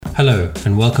Hello,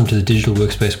 and welcome to the Digital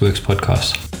Workspace Works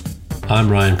podcast.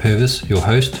 I'm Ryan Purvis, your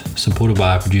host, supported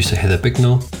by our producer Heather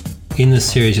Bicknell. In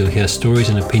this series, you'll hear stories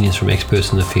and opinions from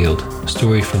experts in the field,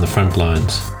 stories from the front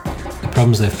lines, the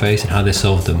problems they face and how they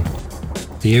solved them,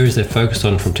 the areas they focused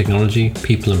on from technology,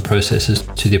 people and processes,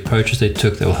 to the approaches they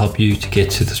took that will help you to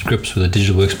get to the grips with the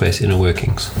digital workspace inner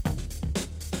workings.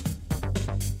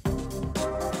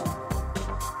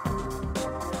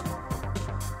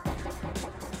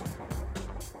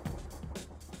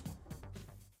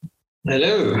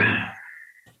 Hello.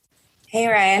 Hey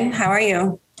Ryan, how are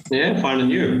you? Yeah, fine, and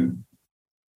you?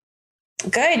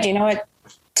 Good. Do you know what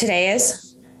today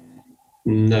is?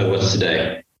 No, what's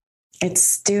today?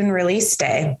 It's Dune release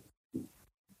day.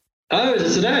 Oh,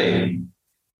 is it today?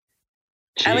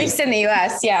 Jeez. At least in the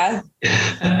US, yeah.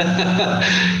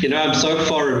 I'm so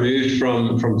far removed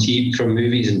from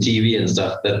movies and TV and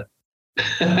stuff that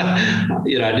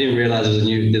I didn't realize there was a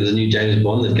new James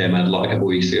Bond that came out like a couple of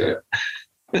weeks ago.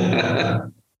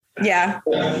 Yeah.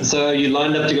 So you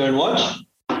lined up to go and watch?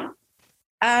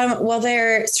 Well,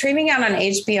 they're streaming out on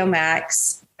HBO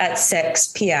Max at 6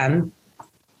 p.m.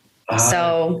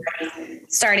 So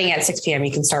starting at 6 p.m.,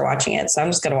 you can start watching it. So I'm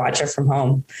just going to watch it from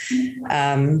home.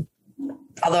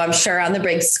 Although I'm sure on the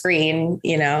big screen,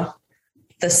 the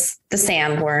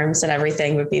sandworms and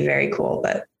everything would be very cool,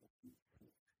 but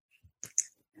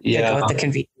yeah, go with the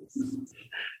convenience.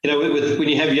 When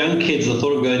you have young kids, the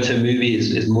thought of going to a movie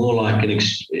is more like a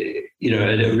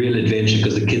real adventure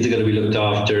because the kids are going to be looked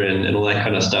after and all that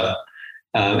kind of stuff.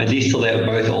 At least till they're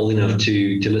both old enough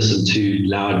to listen to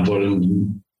loud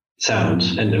volume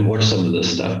sounds and watch some of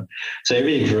this stuff. So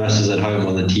everything for us is at home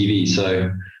on the TV.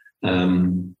 So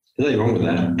there's nothing wrong with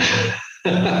that.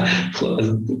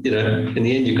 In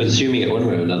the end, you're consuming it one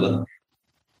way or another.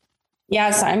 Yeah,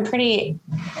 so I'm pretty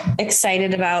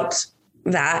excited about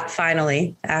that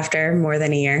finally after more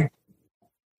than a year.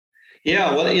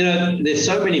 Yeah, well, there's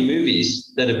so many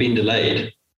movies that have been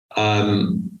delayed.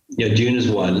 Dune is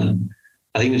one.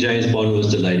 I think the James Bond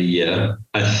was delayed a year.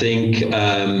 I think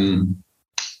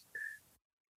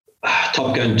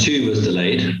Top Gun 2 was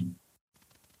delayed.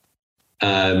 So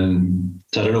I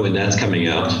don't know when that's coming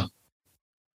out.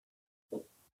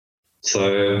 It's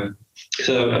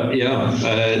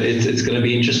going to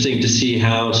be interesting to see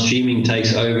how streaming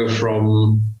takes over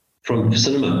from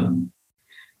cinema.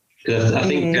 Because I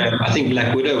think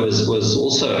Black Widow was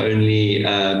also only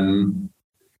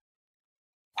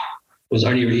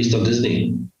released on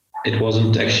Disney. It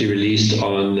wasn't actually released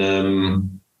on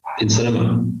in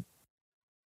cinema.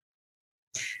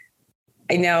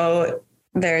 I know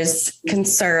there's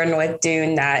concern with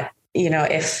Dune that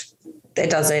if it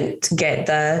doesn't get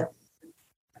the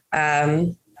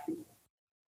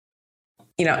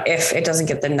if it doesn't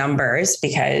get the numbers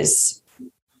because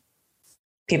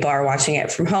people are watching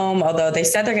it from home, although they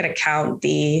said they're going to count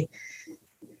the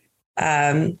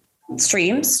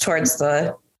streams towards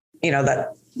the,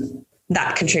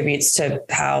 that contributes to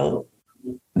how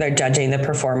they're judging the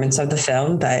performance of the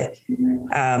film. But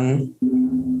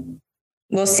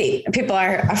we'll see. People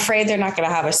are afraid they're not going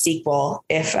to have a sequel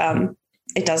if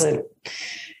it doesn't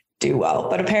do well,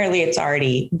 but apparently it's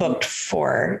already booked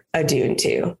for a Dune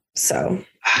 2. So,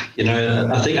 I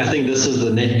think this is the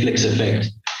Netflix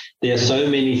effect. There are so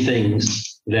many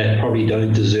things that probably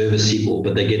don't deserve a sequel,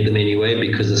 but they get them anyway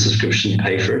because the subscription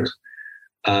pay for it.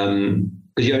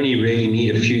 Because you only really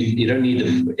need a few. You don't need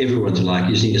everyone to like.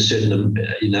 You just need a certain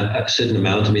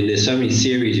amount. I mean, there's so many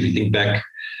series. If you think back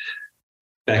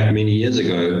many years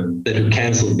ago, that were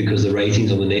cancelled because the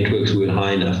ratings on the networks weren't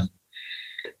high enough.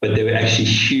 But there were actually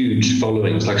huge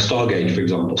followings, like Stargate, for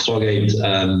example. Stargate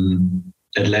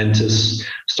Atlantis,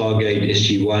 Stargate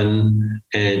SG-1,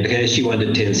 and SG-1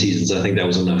 did 10 seasons. I think that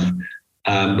was enough.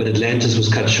 But Atlantis was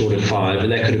cut short at 5,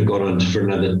 and that could have gone on for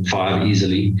another 5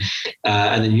 easily.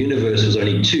 And then Universe was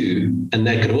only 2, and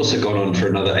that could have also gone on for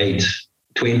another 8,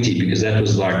 20, because that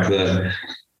was like the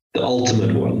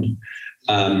ultimate one.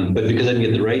 But because they didn't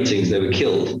get the ratings, they were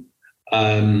killed.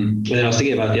 And then I was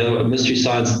thinking about the other Mystery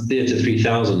Science Theater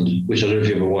 3000, which I don't know if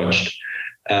you ever watched.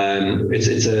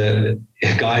 It's a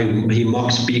guy, he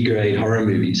mocks B-grade horror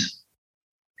movies.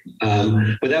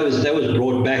 But that was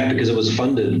brought back because it was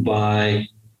funded by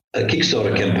a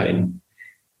Kickstarter campaign.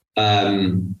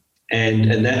 And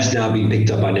that's now being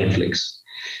picked up by Netflix.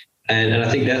 And I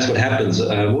think that's what happens.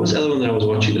 What was the other one that I was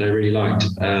watching that I really liked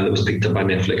that was picked up by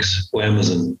Netflix or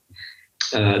Amazon?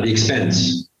 The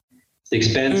Expanse. The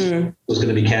Expanse was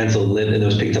going to be cancelled and it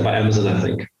was picked up by Amazon, I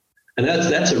think. And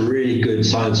that's a really good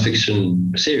science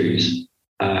fiction series.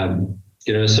 So I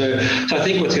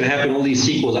think what's going to happen, all these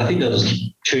sequels, I think they'll just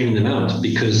keep churning them out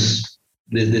because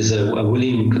there's a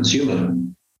willing consumer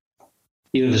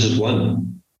even if it's just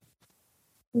one?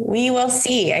 We will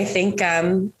see. I think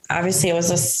obviously it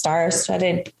was a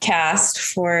star-studded cast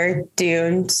for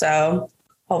Dune, so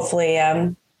hopefully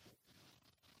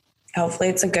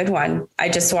it's a good one. I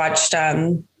just watched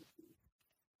I'm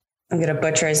going to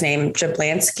butcher his name,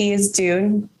 Jablansky's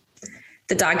Dune,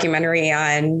 the documentary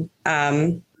on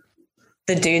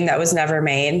the Dune that was never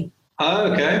made.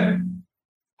 Oh, okay.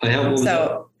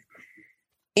 So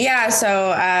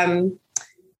I don't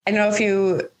know if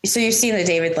you've seen the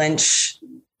David Lynch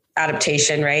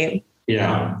adaptation, right?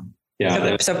 Yeah.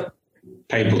 So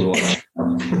painful to watch.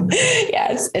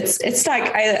 Yeah, it's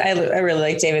not. I really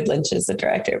like David Lynch as the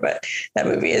director, but that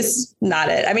movie is not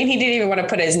it. I mean, he didn't even want to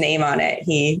put his name on it.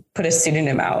 He put a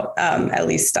pseudonym out, at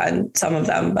least on some of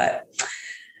them. But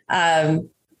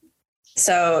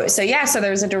so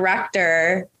there was a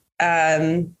director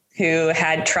who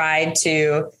had tried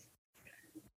to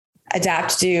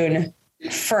adapt Dune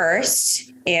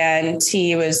first, and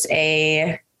he was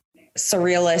a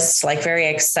surrealist, like very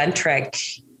eccentric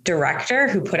director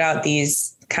who put out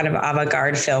these kind of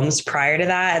avant-garde films prior to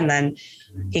that. And then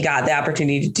he got the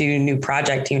opportunity to do a new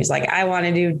project. He was like, I want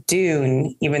to do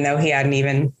Dune, even though he hadn't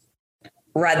even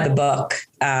read the book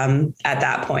at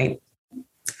that point.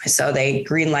 So they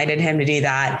greenlighted him to do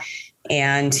that.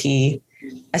 And he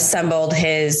assembled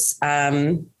his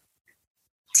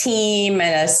team and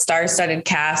a star-studded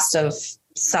cast of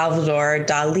Salvador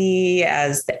Dali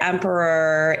as the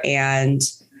emperor, and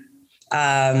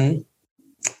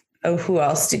who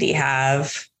else did he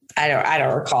have? I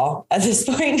don't recall at this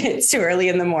point. It's too early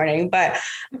in the morning, but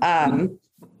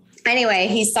anyway,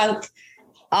 he sunk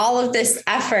all of this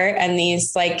effort and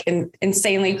these like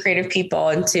insanely creative people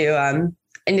into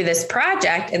this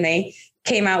project, and they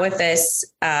came out with this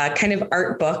kind of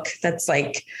art book that's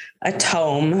like a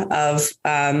tome of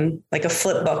like a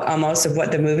flip book almost of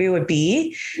what the movie would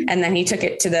be. And then he took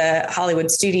it to the Hollywood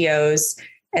studios,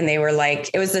 and they were like,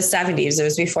 it was the 70s. It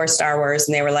was before Star Wars.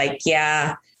 And they were like,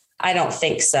 yeah, I don't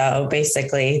think so.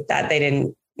 Basically that they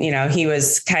didn't, he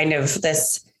was kind of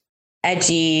this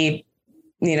edgy,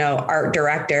 art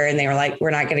director. And they were like, we're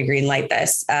not going to green light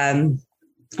this.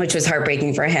 Which was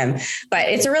heartbreaking for him, but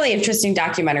it's a really interesting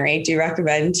documentary. I do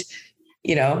recommend,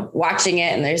 watching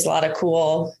it. And there's a lot of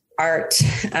cool art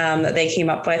that they came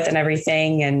up with and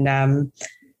everything. And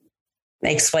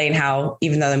they explain how,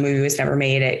 even though the movie was never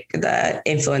made, the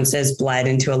influences bled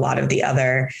into a lot of the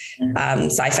other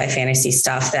sci-fi fantasy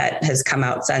stuff that has come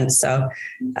out since. So,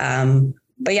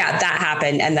 but yeah, that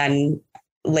happened. And then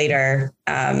later,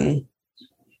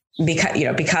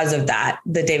 because of that,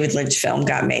 the David Lynch film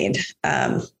got made,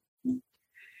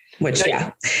 which,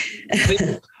 yeah.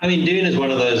 I mean, Dune is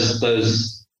one of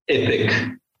those epic,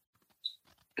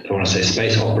 I don't want to say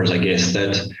space operas, I guess,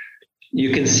 that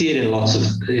you can see it in lots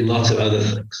of other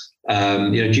things.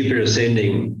 Jupiter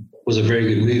Ascending was a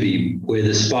very good movie where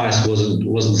the spice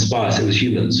wasn't spice, it was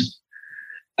humans.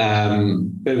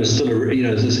 But it was still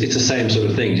it's the same sort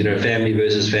of things, family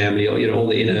versus family, all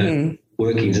the inner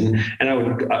workings. And I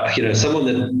would, someone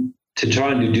that to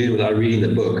try and do Dune without reading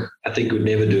the book, I think would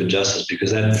never do it justice,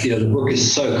 because that, the book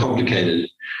is so complicated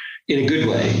in a good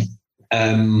way.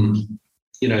 To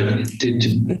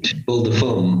build the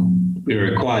film,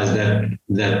 requires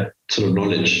that sort of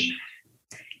knowledge.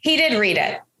 He did read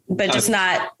it, but just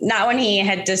not when he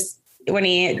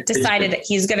decided that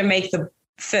he's going to make the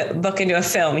book into a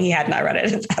film. He had not read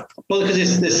it at that point. Well,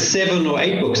 because there's 7 or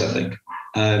 8 books, I think.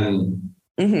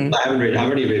 I've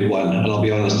only read one, and I'll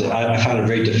be honest, I found it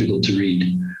very difficult to read.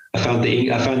 I found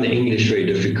the English very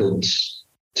difficult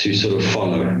to sort of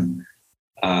follow.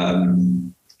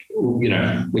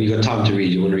 When you've got time to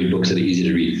read, you want to read books that are easy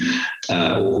to read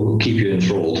or keep you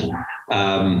enthralled.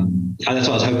 And that's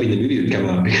why I was hoping the movie would come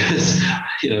out, because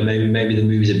maybe the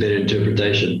movie's a better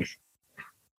interpretation.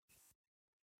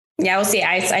 Yeah, we'll see.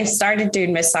 I started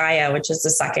Dune Messiah, which is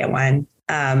the second one.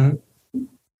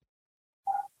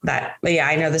 But yeah,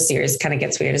 I know the series kind of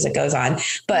gets weird as it goes on.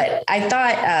 But I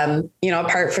thought,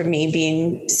 apart from me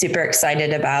being super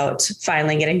excited about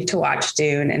finally getting to watch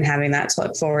Dune and having that to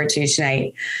look forward to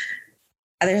tonight,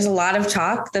 there's a lot of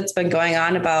talk that's been going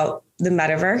on about the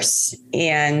metaverse.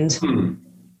 And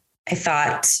I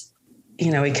thought,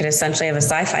 we could essentially have a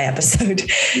sci-fi episode.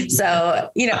 So,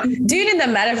 Dune and the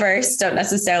metaverse don't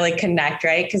necessarily connect,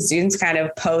 right? Because Dune's kind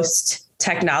of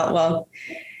post-technology. Well,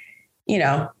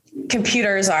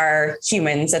 computers are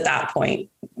humans at that point.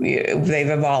 They've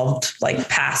evolved like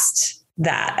past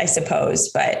that, I suppose.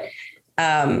 But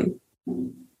with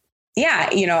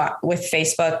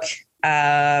Facebook,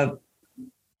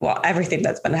 everything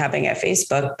that's been happening at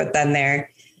Facebook, but then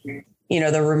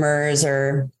the rumors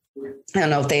or I don't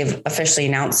know if they've officially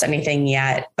announced anything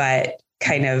yet, but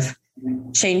kind of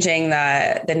changing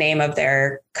the name of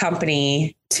their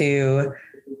company to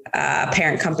a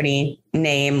parent company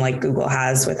name like Google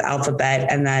has with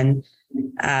Alphabet, and then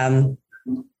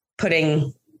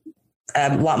putting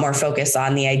a lot more focus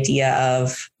on the idea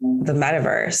of the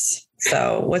metaverse.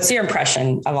 So what's your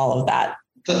impression of all of that?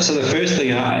 So the first thing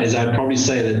is I'd probably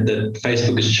say that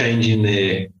Facebook is changing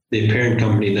their parent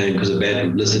company name because of bad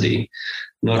publicity.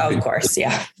 Of course,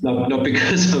 yeah. Not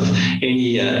because of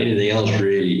anything else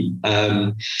really.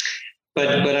 But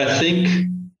I think,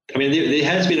 I mean, there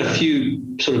has been a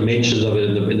few sort of mentions of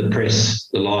it in the press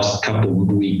the last couple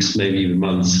of weeks, maybe even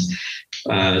months.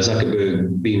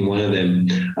 Zuckerberg being one of them.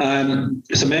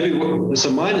 So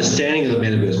my understanding of the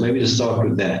metaverse, maybe to start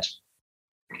with that.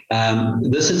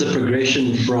 This is a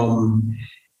progression from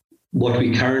what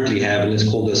we currently have, and let's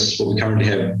call this what we currently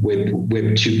have, Web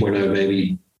 2.0,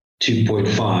 maybe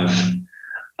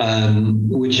 2.5,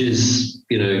 which is,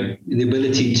 the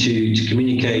ability to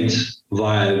communicate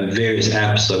via various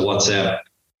apps, so WhatsApp,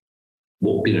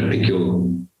 pick your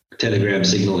Telegram,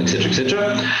 Signal,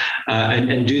 etc.,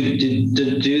 and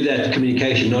do that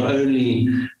communication not only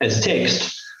as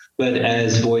text but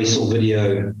as voice or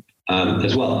video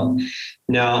as well.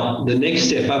 Now, the next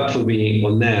step up for me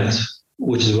on that,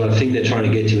 which is what I think they're trying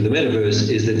to get to with the metaverse,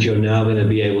 is that you're now going to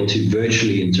be able to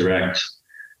virtually interact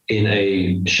in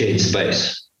a shared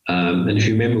space. And if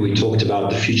you remember, we talked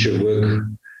about the Future of Work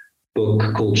book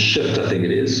called Shift, I think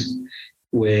it is,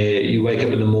 where you wake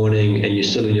up in the morning and you're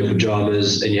still in your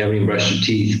pajamas and you haven't even brushed your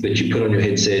teeth, but you put on your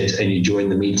headset and you join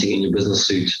the meeting in your business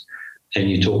suit and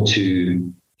you talk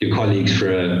to your colleagues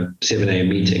for a 7 a.m.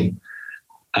 meeting.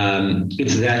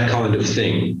 It's that kind of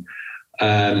thing,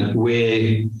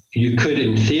 where you could,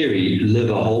 in theory, live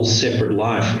a whole separate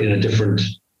life in a different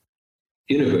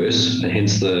universe,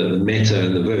 hence the meta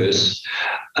and the verse.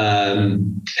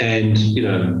 And,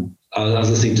 I was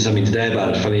listening to something today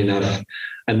about it, funny enough,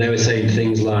 and they were saying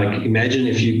things like, imagine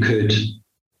if you could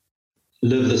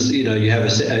live this, you have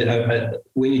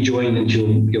when you join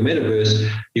into your metaverse,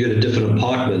 you got a different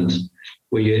apartment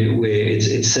where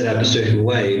it's set up a certain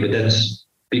way, but that's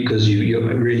because you're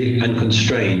really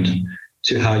unconstrained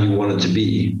to how you want it to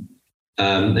be.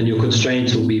 And your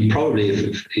constraints will be probably,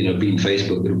 if being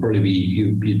Facebook, it'll probably be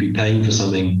you'd be paying for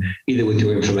something either with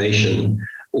your information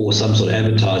or some sort of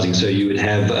advertising. So you would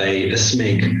have a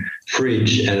SMEG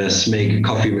fridge and a SMEG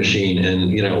coffee machine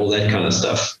and all that kind of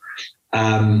stuff.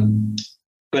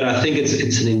 But I think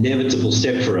it's an inevitable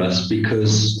step for us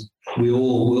because we're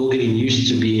all getting used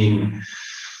to being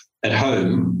at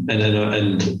home and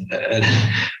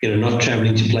not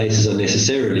traveling to places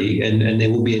unnecessarily, and there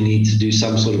will be a need to do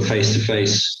some sort of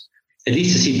face-to-face, at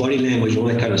least to see body language, all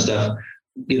that kind of stuff.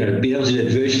 Being able to do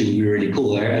that virtually would be really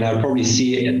cool. And I'd probably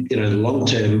see it, in the long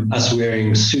term, us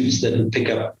wearing suits that would pick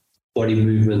up body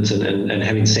movements and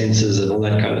having sensors and all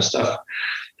that kind of stuff.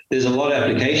 There's a lot of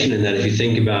application in that if you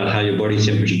think about how your body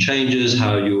temperature changes,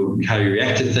 how you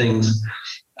react to things,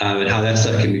 and how that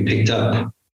stuff can be picked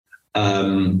up.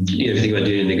 If you think about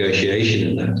doing a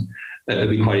negotiation and that would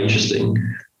be quite interesting.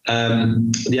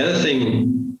 The other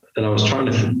thing that I was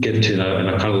trying to get to, and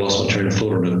I kind of lost my train of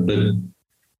thought on it, but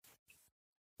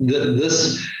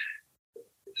this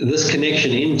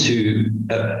connection into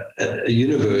a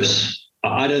universe,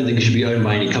 I don't think it should be owned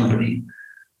by any company.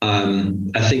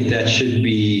 I think that should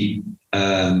be,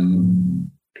 and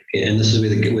this is where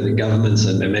the governments,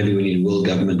 and maybe we need a world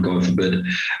government, God forbid,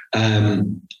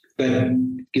 but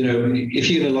if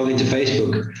you're going to log into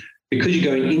Facebook, because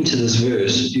you're going into this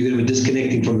verse, you're going to be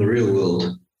disconnecting from the real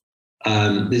world.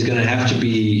 There's going to have to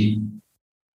be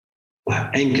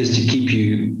anchors to keep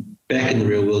you back in the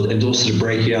real world and also to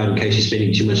break you out in case you're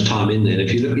spending too much time in there. And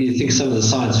if you think some of the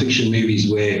science fiction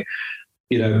movies where,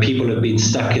 people have been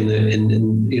stuck in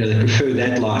they prefer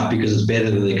that life because it's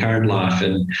better than their current life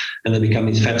and they become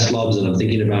these fat slobs. And I'm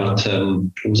thinking about,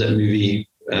 what was that movie,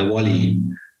 WALL-E?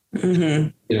 Mm-hmm.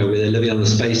 Where they're living on the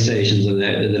space stations and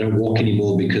they don't walk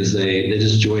anymore because they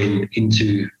just join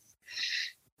into,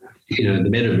 the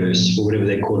metaverse or whatever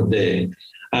they call it there.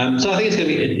 So I think it's going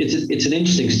to be, it's an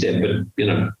interesting step, but,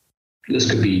 this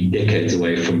could be decades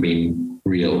away from being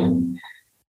real.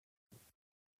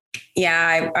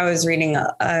 Yeah, I was reading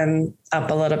up a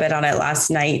little bit on it last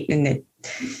night, and it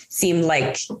seemed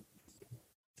like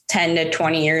 10 to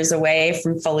 20 years away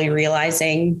from fully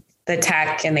realizing the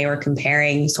tech, and they were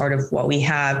comparing sort of what we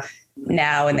have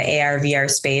now in the AR VR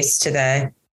space to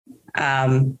the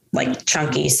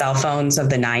chunky cell phones of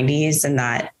the 90s, and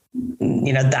that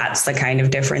that's the kind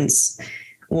of difference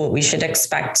what we should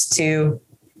expect to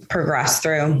progress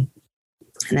through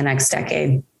in the next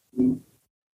decade.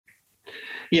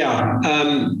 Yeah.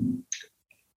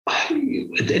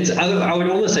 I would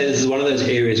almost say this is one of those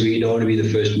areas where you don't want to be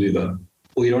the first mover,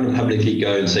 or you don't want to publicly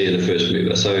go and say you're the first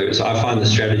mover. So I find the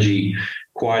strategy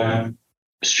quite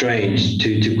strange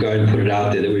to go and put it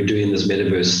out there that we're doing this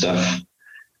metaverse stuff.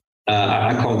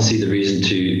 I can't see the reason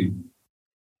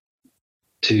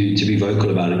to be vocal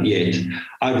about it yet.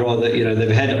 I'd rather,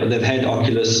 they've had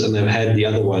Oculus and they've had the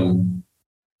other one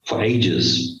for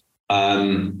ages.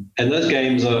 And those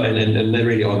games and they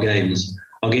really are games,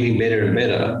 are getting better and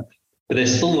better, but they're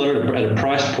still not at a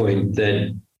price point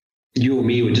that you or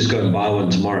me would just go and buy one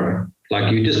tomorrow.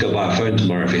 Like you just go buy a phone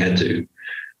tomorrow if you had to.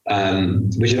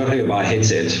 But you're not going to buy a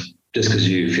headset just because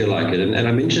you feel like it. And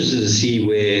I'm interested to see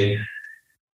where,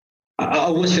 I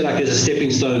almost feel like there's a stepping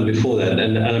stone before that.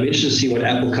 And I'm interested to see what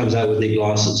Apple comes out with their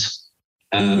glasses.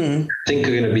 I think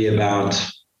they're going to be about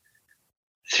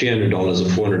 $300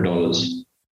 or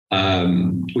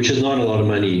 $400, which is not a lot of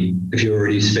money if you're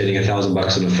already spending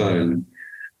 $1,000 on a phone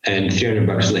and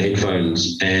 $300 on the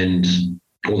headphones and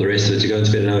all the rest of it, to go and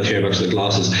spend another $300 on the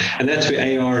glasses. And that's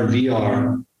where AR and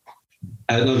VR,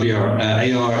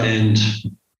 AR and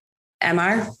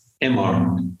MR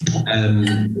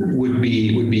would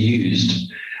be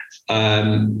used.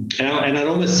 And I'd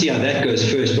almost see how that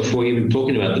goes first before even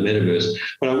talking about the metaverse.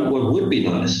 But what would be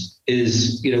nice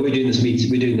is, we're doing this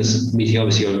meeting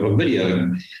obviously on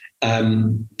video.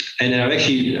 And I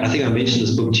think I mentioned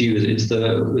this book to you. It's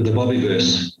the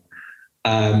Bobbyverse.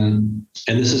 And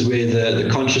this is where the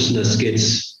consciousness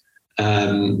gets,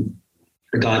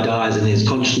 a guy dies and his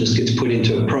consciousness gets put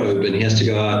into a probe, and he has to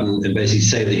go out and basically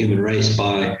save the human race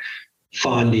by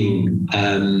finding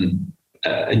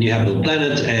a new habitable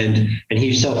planet, and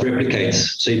he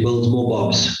self-replicates. So he builds more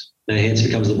Bobs, and hence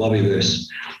becomes the Bobbyverse.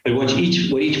 But what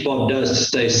each Bob does to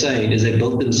stay sane is they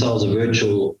build themselves a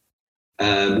virtual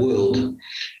world,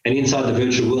 and inside the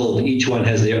virtual world, each one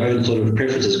has their own sort of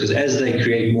preferences, because as they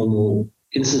create more and more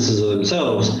instances of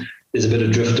themselves, there's a bit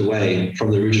of drift away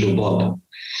from the original Bob.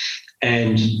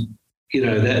 And,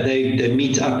 they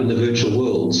meet up in the virtual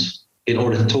worlds in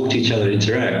order to talk to each other and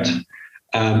interact.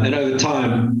 And over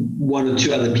time, one or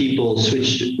two other people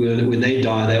switch. When they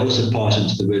die, they also pass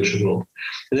into the virtual world.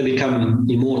 And they become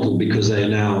immortal because they are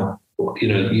now,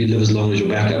 you live as long as your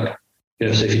backup.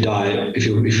 So if you die, if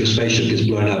your spaceship gets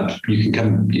blown up, you can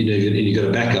come, and you got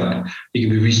a backup, you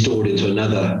can be restored into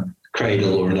another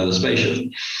cradle or another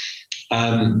spaceship.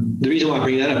 The reason why I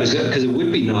bring that up is because it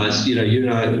would be nice, you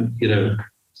and I,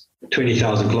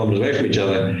 20,000 kilometers away from each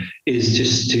other, is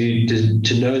just to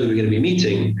know that we're going to be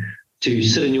meeting, to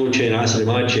sit in your chair and I sit in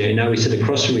my chair, and now we sit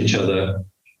across from each other,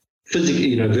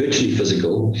 physically, virtually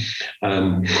physical,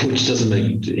 which doesn't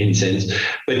make any sense,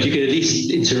 but you can at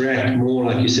least interact more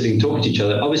like you're sitting talking to each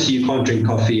other. Obviously, you can't drink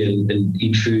coffee and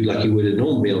eat food like you would at a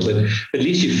normal meal, but at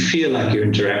least you feel like you're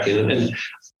interacting. And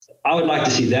I would like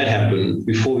to see that happen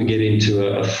before we get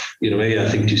into maybe I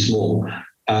think too small,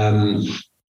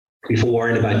 before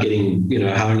worrying about getting,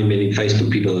 how many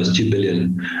Facebook people, there's 2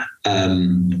 billion,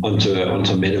 onto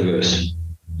a metaverse.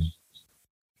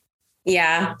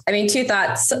 Yeah. I mean,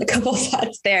 a couple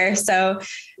thoughts there. So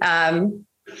I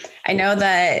know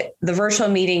that the virtual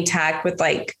meeting tech with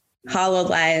like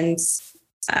HoloLens,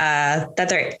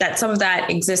 that some of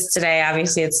that exists today.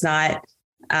 Obviously it's not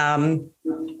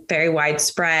very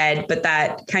widespread, but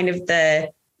that kind of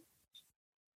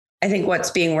I think what's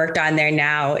being worked on there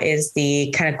now is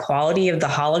the kind of quality of the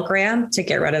hologram to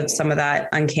get rid of some of that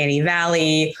uncanny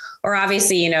valley. Or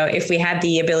obviously, if we had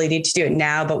the ability to do it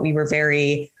now, but we were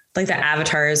very, like the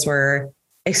avatars were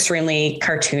extremely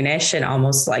cartoonish and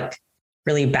almost like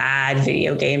really bad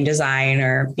video game design,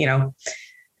 or,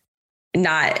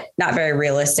 not very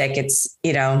realistic. It's,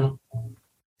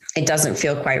 it doesn't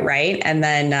feel quite right. And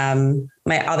then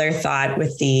my other thought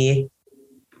with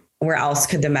where else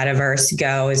could the metaverse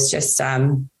go is just,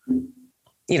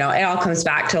 it all comes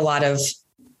back to a lot of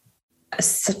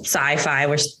sci-fi,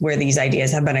 where these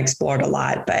ideas have been explored a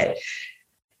lot. But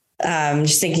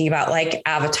just thinking about like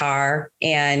Avatar,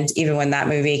 and even when that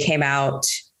movie came out,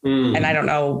 and I don't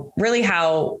know really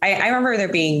how, I remember there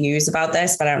being news about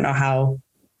this, but I don't know how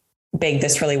big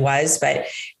this really was, but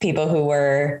people who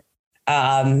were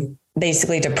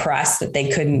basically depressed that they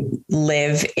couldn't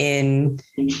live in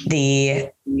the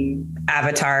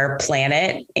Avatar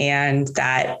planet, and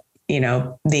that,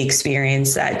 the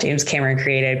experience that James Cameron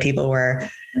created, people were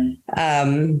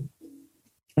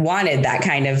wanted that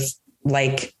kind of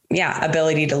like,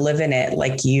 ability to live in it,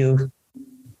 like you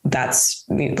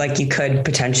could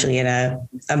potentially in a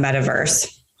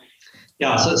metaverse.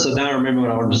 Yeah, so now I remember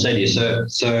what I wanted to say to you.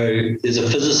 So there's a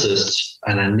physicist,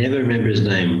 and I never remember his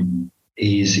name.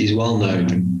 He's well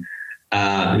known.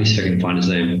 Let me see if I can find his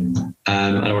name.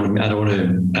 I don't want to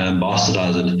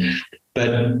bastardize it,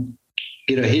 but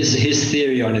his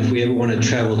theory on if we ever want to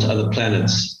travel to other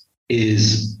planets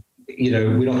is,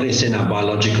 we're not going to send our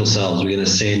biological selves. We're going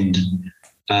to send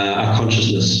our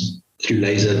consciousness through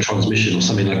laser transmission or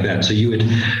something like that. So you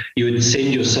would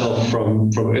send yourself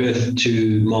from Earth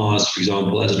to Mars, for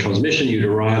example, as a transmission. You'd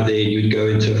arrive there and you'd go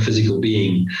into a physical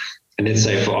being, and let's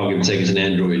say, for argument's sake, it's an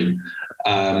android,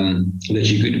 that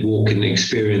you could walk and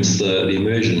experience the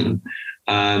immersion.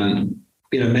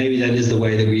 Maybe that is the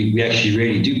way that we actually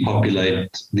really do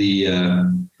populate the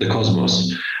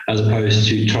cosmos, as opposed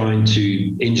to trying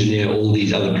to engineer all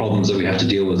these other problems that we have to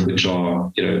deal with, which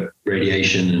are,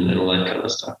 radiation and all that kind of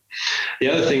stuff. The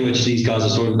other thing which these guys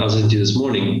I was into this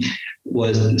morning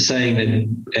was saying that,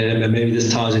 and maybe this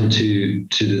ties into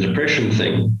the depression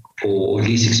thing, or at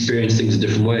least experience things in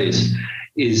different ways,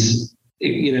 is,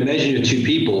 imagine you're two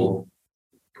people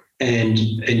and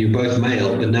you're both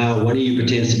male, but now one of you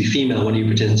pretends to be female, one of you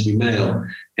pretends to be male,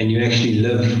 and you actually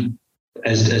live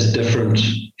as different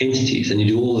entities, and you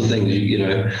do all the things,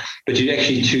 but you're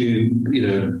actually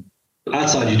two,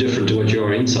 outside you're different to what you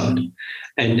are inside.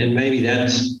 And maybe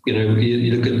that's,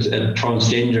 you look at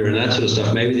transgender and that sort of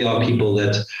stuff, maybe there are people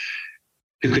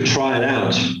who could try it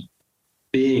out,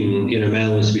 being,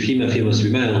 male wants to be female, female wants to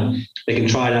be male. They can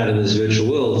try it out in this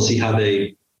virtual world and see how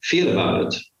they feel about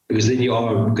it, because then you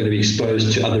are going to be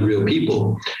exposed to other real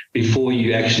people before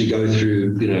you actually go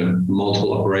through,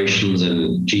 multiple operations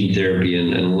and gene therapy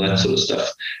and all that sort of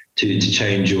stuff to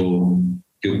change your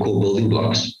core building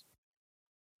blocks.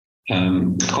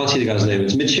 I can't see the guy's name.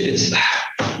 It's Mitch.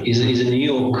 He's a New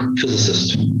York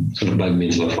physicist. Sort of bug me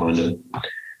until I find it.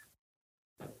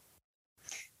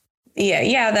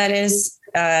 Yeah, that is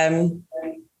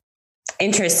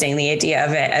interesting. The idea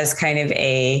of it as kind of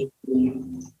a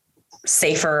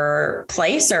safer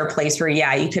place, or a place where,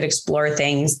 you could explore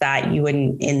things that you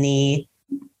wouldn't in the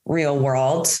real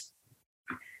world. So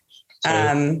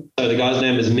the guy's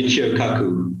name is Michio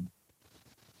Kaku.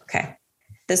 Okay.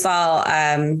 This all,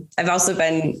 I've also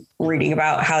been reading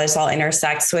about how this all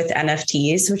intersects with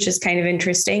NFTs, which is kind of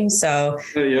interesting. So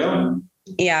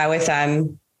with,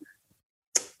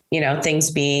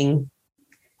 things being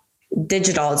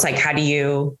digital, it's like, how do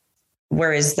you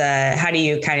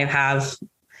kind of have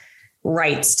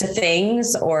rights to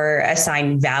things or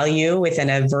assign value within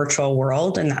a virtual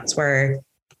world? And that's where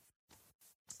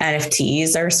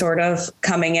NFTs are sort of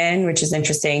coming in, which is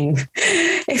interesting.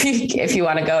 If you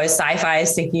want to go as Sci-Fi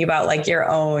is thinking about like your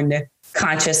own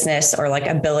consciousness or like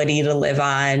ability to live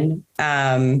on,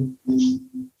 and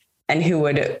who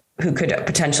could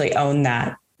potentially own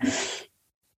that.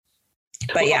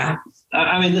 But yeah.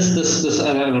 I mean, this,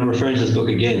 and I'm referring to this book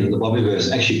again, the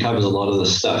Bobbyverse actually covers a lot of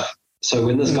this stuff. So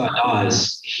when this guy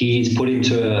dies, he's put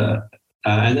into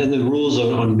and then the rules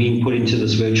on being put into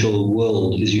this virtual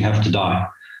world is you have to die.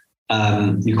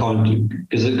 You can't,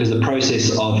 because the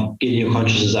process of getting your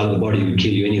consciousness out of the body would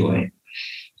kill you anyway.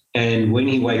 And when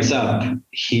he wakes up,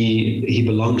 he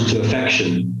belongs to a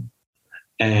faction,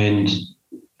 and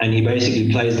he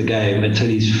basically plays the game until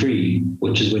he's free,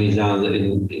 which is when he's now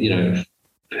hurtling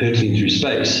through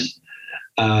space.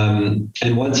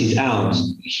 And once he's out,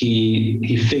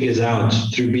 he figures out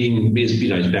through being his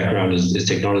background is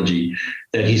technology,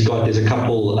 that there's a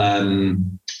couple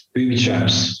booby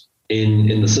traps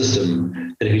in the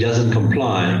system that if he doesn't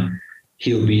comply,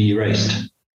 he'll be erased.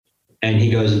 And he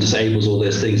goes and disables all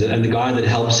those things. And the guy that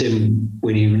helps him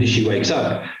when he initially wakes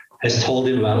up has told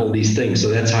him about all these things. So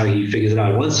that's how he figures it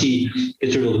out. Once he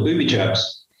gets rid of all the booby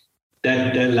traps,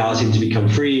 that allows him to become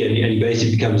free, and he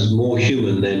basically becomes more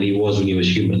human than he was when he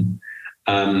was human.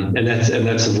 And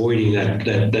that's avoiding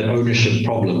that ownership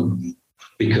problem,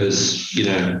 because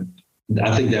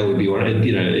I think that would be it'd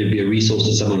be a resource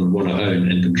that someone would want to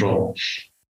own and control.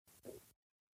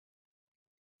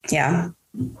 Yeah.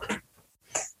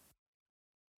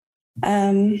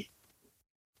 I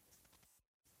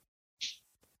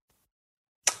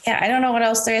don't know what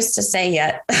else there is to say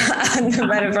yet on the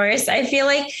metaverse. I feel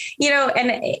like,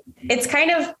 and it's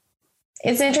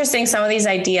interesting, some of these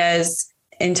ideas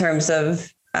in terms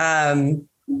of having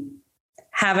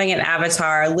an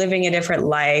avatar, living a different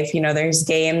life. There's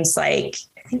games like,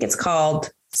 I think it's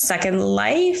called Second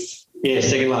Life. Yeah,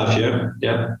 Second Life.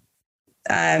 Yeah.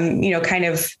 Kind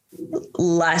of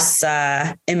less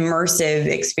immersive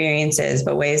experiences,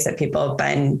 but ways that people have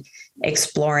been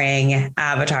exploring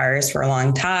avatars for a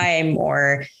long time.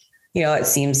 Or, it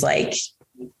seems like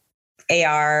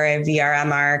AR, VR,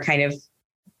 MR kind of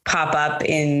pop up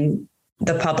in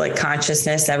the public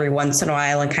consciousness every once in a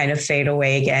while and kind of fade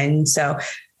away again. So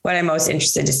what I'm most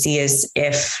interested to see is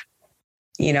if,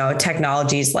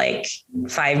 technologies like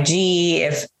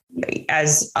 5G,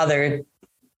 as the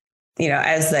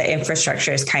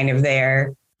infrastructure is kind of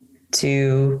there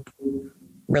to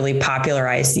really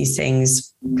popularize these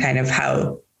things, kind of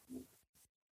how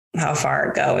far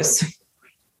it goes.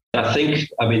 I think,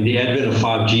 the advent of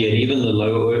 5G and even the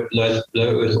low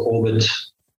Earth orbit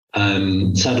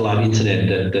satellite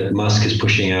internet that Musk is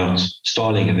pushing out,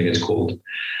 Starlink, I think it's called.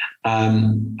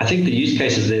 I think the use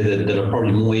cases there that are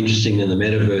probably more interesting than the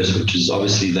metaverse, which is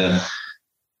obviously the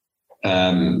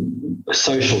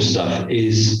social stuff,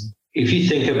 is if you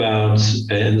think about,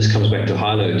 and this comes back to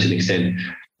high-low to an extent,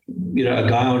 a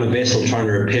guy on a vessel trying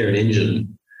to repair an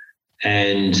engine,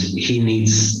 and he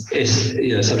needs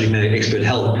subject matter expert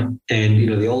help. And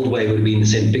the old way would have been to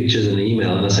send pictures and an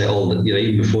email. And I say old,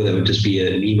 even before that would just be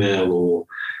an email or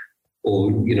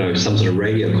some sort of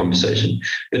radio conversation.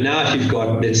 But now if you've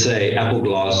got, let's say, Apple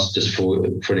Glass, just for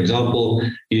an example,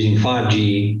 using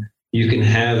 5G, you can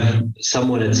have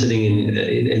someone that's sitting in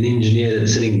an engineer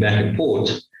that's sitting back at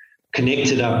port,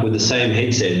 connected up with the same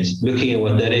headset, looking at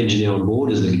what that engineer on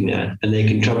board is looking at, and they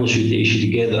can troubleshoot the issue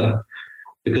together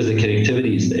because the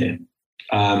connectivity is there.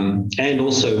 And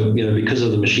also, because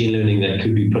of the machine learning that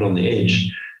could be put on the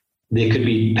edge, there could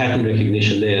be pattern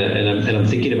recognition there. And I'm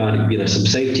thinking about, some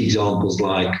safety examples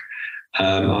like,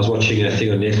 I was watching a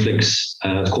thing on Netflix,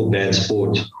 it's called Bad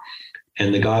Sport,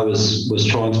 and the guy was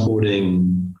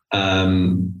transporting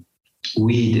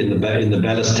weed in the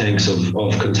ballast tanks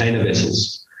of container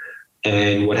vessels.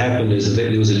 And what happened is that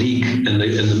there was a leak, and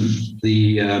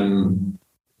the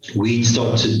weed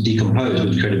started to decompose,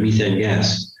 which created methane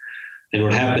gas. And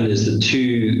what happened is the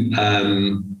two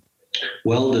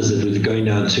welders that were going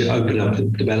down to open up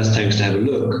the ballast tanks to have a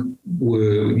look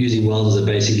were using welders that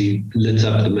basically lit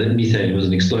up the methane. It was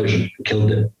an explosion,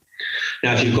 killed it.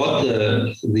 Now, if you've got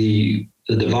the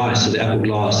device, so the Apple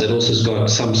Glass, that also has got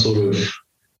some sort of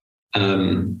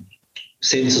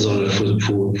sensors on it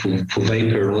for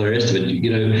vapor and all the rest of it.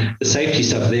 The safety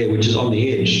stuff there, which is on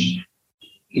the edge,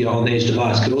 on the edge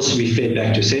device, could also be fed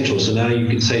back to Essential. So now you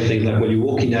can say things like, well, you're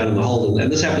walking down in the hole,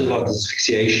 and this happens a lot with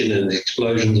asphyxiation and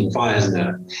explosions and fires and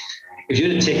that. If you're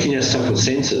detecting that stuff with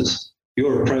sensors,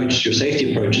 your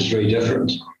safety approach is very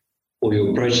different, or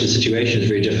your approach to the situation is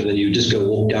very different than you just go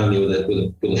walk down there with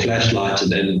a flashlight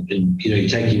and you're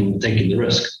taking the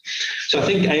risk. So I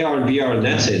think AR and VR in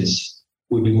that sense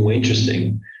would be more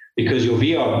interesting, because your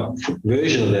VR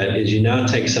version of that is you now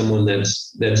take someone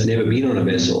that's never been on a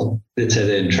vessel, let's say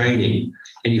they're in training,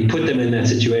 and you put them in that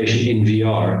situation in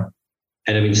VR.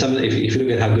 And if you look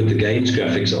at how good the games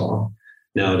graphics are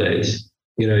nowadays,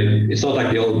 it's not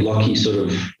like the old blocky sort of,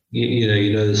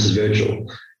 this is virtual.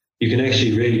 You can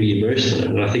actually really be immersed in it.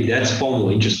 And I think that's far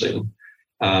more interesting.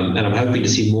 And I'm hoping to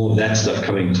see more of that stuff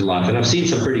coming to life. And I've seen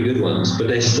some pretty good ones, but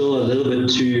they're still a little bit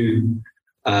too,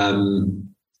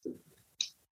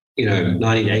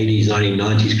 1980s,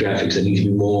 1990s graphics that need to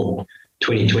be more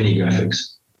 2020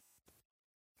 graphics.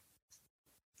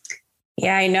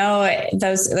 Yeah, I know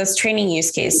those training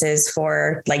use cases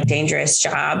for like dangerous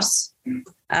jobs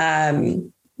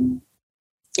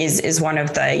is one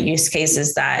of the use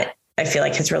cases that I feel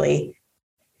like has really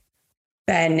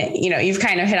been, you've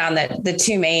kind of hit on the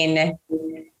two main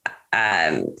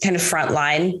kind of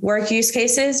frontline work use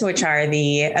cases, which are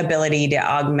the ability to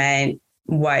augment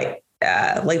like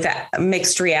that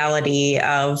mixed reality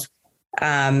of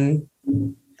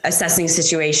assessing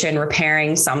situation,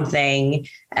 repairing something,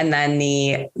 and then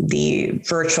the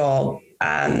virtual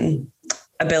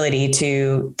ability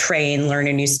to train, learn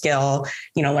a new skill,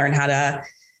 learn how to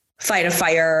fight a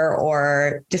fire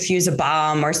or defuse a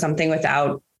bomb or something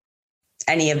without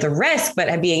any of the risk,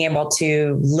 but being able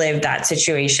to live that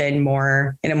situation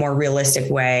in a more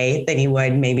realistic way than you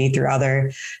would maybe through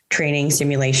other training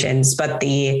simulations. But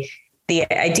the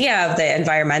idea of the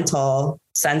environmental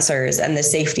sensors and the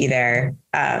safety there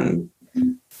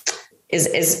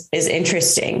is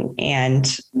interesting,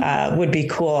 and would be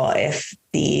cool if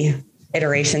the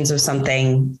iterations of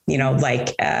something,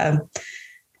 like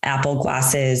Apple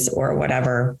glasses or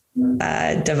whatever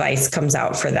device comes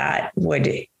out for that would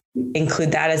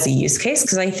include that as a use case.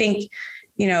 Because I think,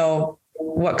 the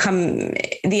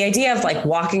idea of like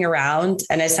walking around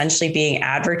and essentially being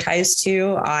advertised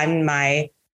to on my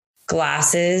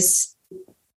glasses,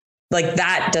 like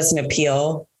that doesn't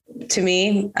appeal to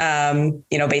me.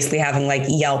 Basically having like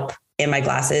Yelp in my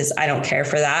glasses, I don't care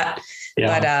for that.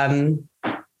 Yeah. But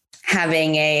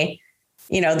having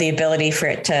the ability for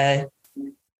it to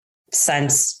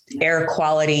sense air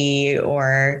quality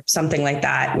or something like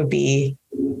that would be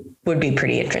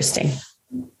pretty interesting.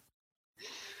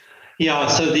 Yeah.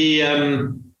 So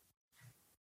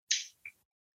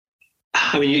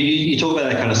I mean, you talk about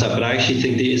that kind of stuff, but I actually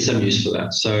think there is some use for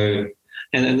that. So,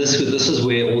 and this is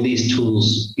where all these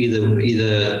tools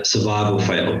either survive or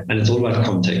fail, and it's all about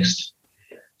context.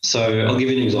 So I'll give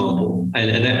you an example,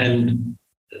 and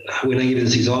when I give you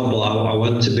this example, I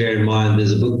want to bear in mind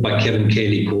there's a book by Kevin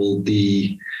Kelly called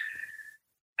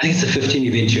I think it's the 15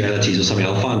 Eventualities or something.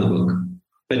 I'll find the book.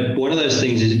 But one of those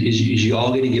things is you are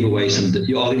going to give away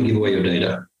your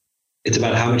data. It's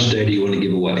about how much data you want to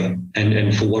give away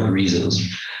and for what reasons.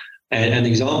 And the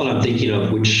example I'm thinking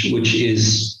of, which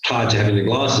is tied to having the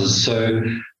glasses. So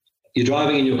you're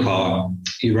driving in your car,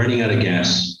 you're running out of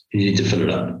gas, and you need to fill it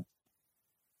up.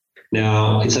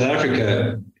 Now, in South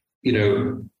Africa,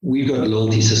 we've got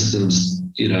loyalty systems,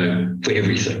 for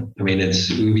everything. I mean,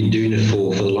 we've been doing it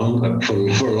for a long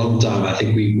time. I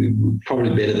think we're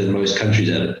probably better than most countries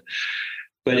at it.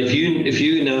 But if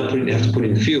you now have to put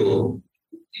in fuel,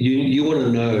 you want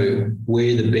to know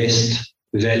where the best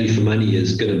value for money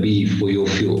is going to be for your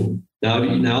fuel. Now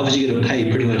obviously you're going to pay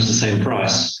pretty much the same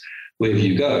price wherever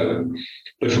you go.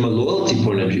 But from a loyalty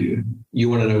point of view, you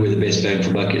want to know where the best bang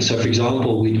for buck is. So, for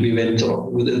example, we went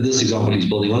with this example he's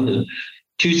building on. And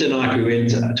Tuesday night we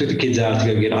took the kids out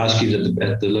to go get ice creams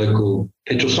at the local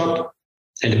petrol stop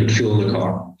and to put fuel in the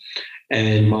car.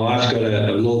 And my wife's got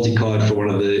a loyalty card for one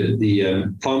of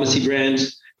the pharmacy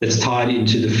brands that's tied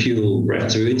into the fuel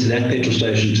brand. So we went to that petrol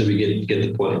station so we get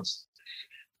the points.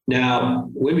 Now,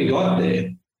 when we got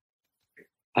there,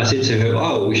 I said to her,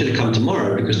 "Oh, we should have come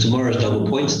tomorrow because tomorrow's double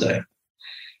points day."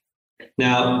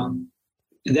 Now,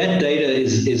 that data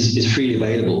is freely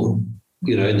available,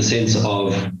 in the sense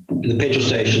of the petrol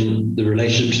station, the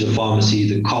relationship to the pharmacy,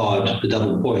 the card, the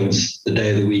double points, the day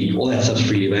of the week, all that stuff's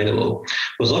freely available.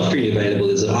 What's not freely available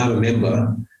is that I'm a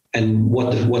member and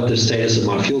what the status of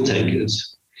my fuel tank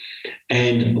is.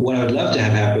 And what I would love to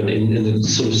have happen in the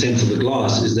sort of sense of the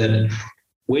glass is that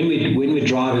when we're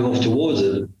driving off towards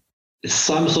it,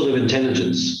 some sort of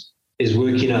intelligence is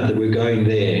working out that we're going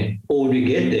there. Or when we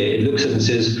get there, it looks at it and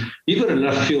says, "You've got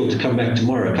enough fuel to come back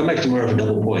tomorrow. Come back tomorrow for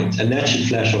double points." And that should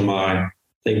flash on my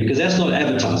thing, because that's not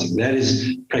advertising. That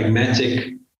is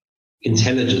pragmatic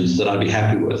intelligence that I'd be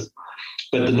happy with.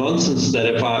 But the nonsense that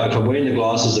if I'm wearing the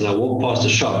glasses and I walk past a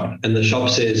shop and the shop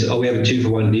says, "Oh, we have a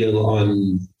 2-for-1 deal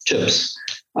on chips,"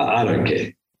 I don't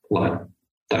care. Like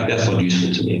that's not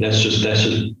useful to me. That's just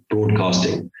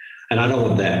broadcasting. And I don't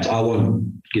want that. I want,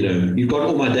 you've got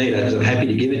all my data because I'm happy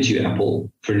to give it to you,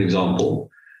 Apple, for an example.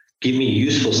 Give me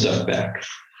useful stuff back.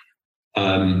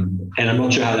 And I'm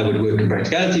not sure how that would work in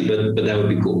practicality, but that would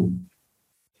be cool.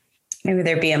 Maybe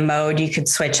there'd be a mode you could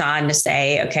switch on to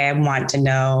say, okay, I want to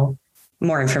know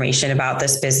more information about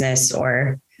this business,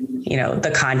 or,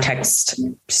 the context,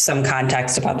 some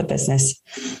context about the business.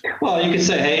 Well, you could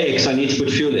say, "Hey, X, I need to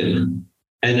put fuel in."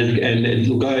 And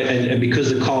it'll go, and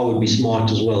because the car would be smart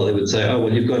as well, it would say, "Oh,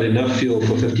 well, you've got enough fuel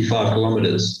for 55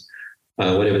 kilometers,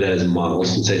 whatever that is in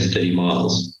miles, and say it's 30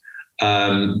 miles.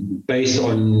 Based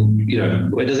on,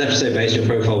 it doesn't have to say based on your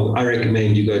profile. I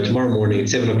recommend you go tomorrow morning at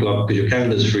 7 o'clock because your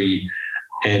calendar's free,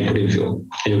 and put in fuel.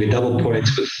 And you'll get double points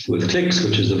with Clicks,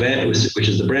 which is the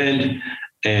brand,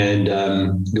 and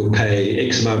you'll pay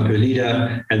X amount per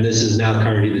liter. And this is now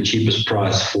currently the cheapest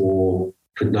price for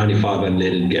 95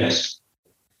 unleaded gas."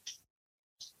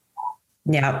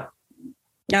 Yeah.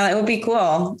 No, it would be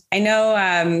cool. I know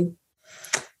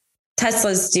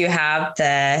Teslas do have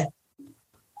a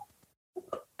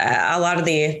lot of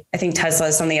I think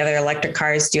Teslas, some of the other electric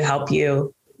cars do help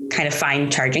you kind of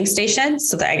find charging stations.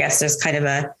 So that I guess there's kind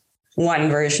of one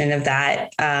version of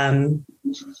that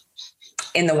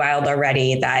in the wild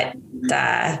already that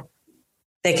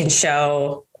they can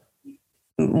show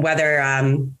whether,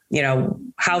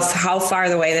 how far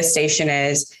away the station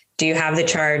is. Do you have the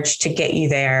charge to get you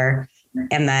there?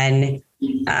 And then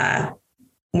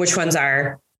which ones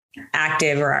are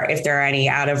active, or if there are any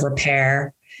out of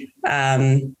repair.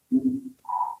 But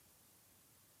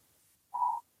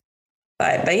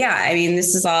yeah, I mean,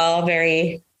 this is all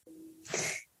very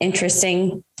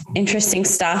interesting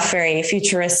stuff, very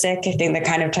futuristic. I think the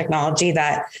kind of technology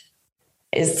that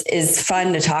is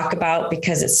fun to talk about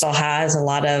because it still has a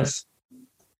lot of,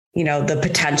 the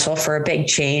potential for a big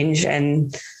change.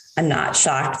 And I'm not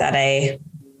shocked that a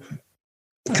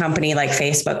company like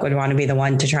Facebook would want to be the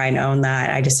one to try and own that.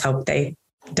 I just hope they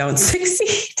don't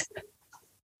succeed.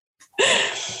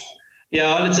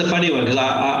 Yeah, it's a funny one because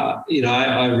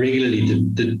I regularly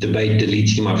debate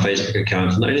deleting my Facebook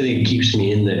account, and the only thing that keeps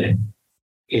me in there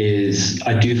is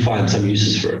I do find some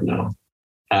uses for it now.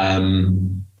 I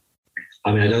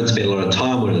don't spend a lot of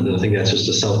time on it. I think that's just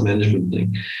a self-management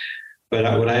thing.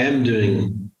 But what I am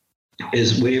doing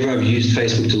is wherever I've used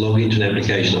Facebook to log into an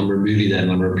application, I'm removing that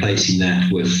and I'm replacing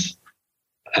that with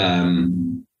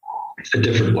a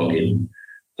different login.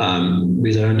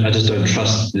 Because I just don't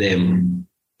trust them,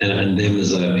 and them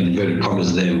as a inverted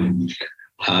commas them.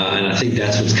 And I think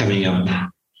that's what's coming up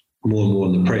more and more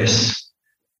in the press,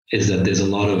 is that there's a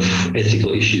lot of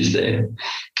ethical issues there.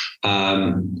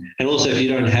 And also, if you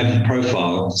don't have a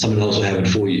profile, someone else will have it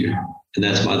for you. And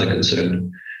that's my other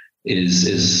concern,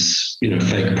 is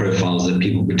fake profiles that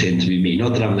people pretend to be me.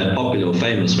 Not that I'm that popular or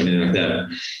famous or anything like that,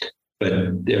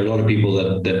 but there are a lot of people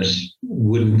that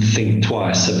wouldn't think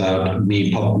twice about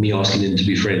me asking them to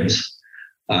be friends.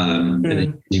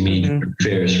 And you mean for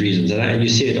various reasons. And you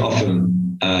see it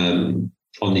often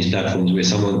on these platforms where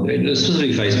someone,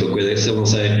 specifically Facebook, where someone will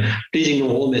say, please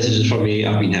ignore all messages from me,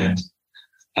 I've been hacked.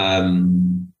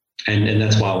 And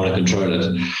that's why I want to control it.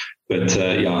 But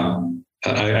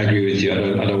I agree with you.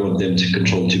 I don't want them to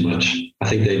control too much. I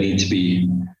think they need to be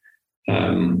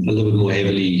a little bit more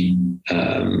heavily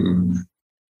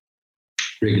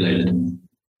regulated.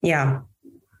 Yeah,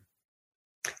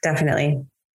 definitely.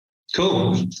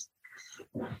 Cool.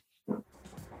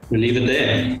 We'll leave it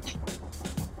there.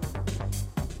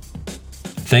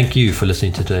 Thank you for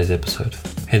listening to today's episode.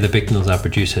 Heather Bicknell is our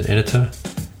producer and editor.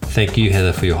 Thank you,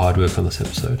 Heather, for your hard work on this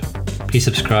episode. Please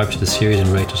subscribe to the series and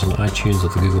rate us on iTunes or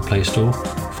the Google Play Store.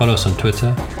 Follow us on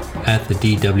Twitter @the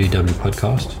DWW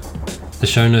Podcast. The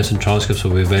show notes and transcripts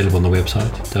will be available on the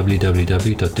website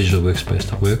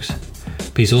www.digitalworkspace.works.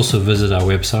 Please also visit our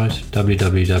website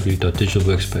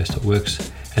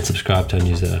www.digitalworkspace.works and subscribe to our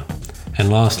newsletter. And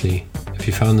lastly, if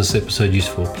you found this episode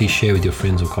useful, please share with your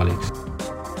friends or colleagues.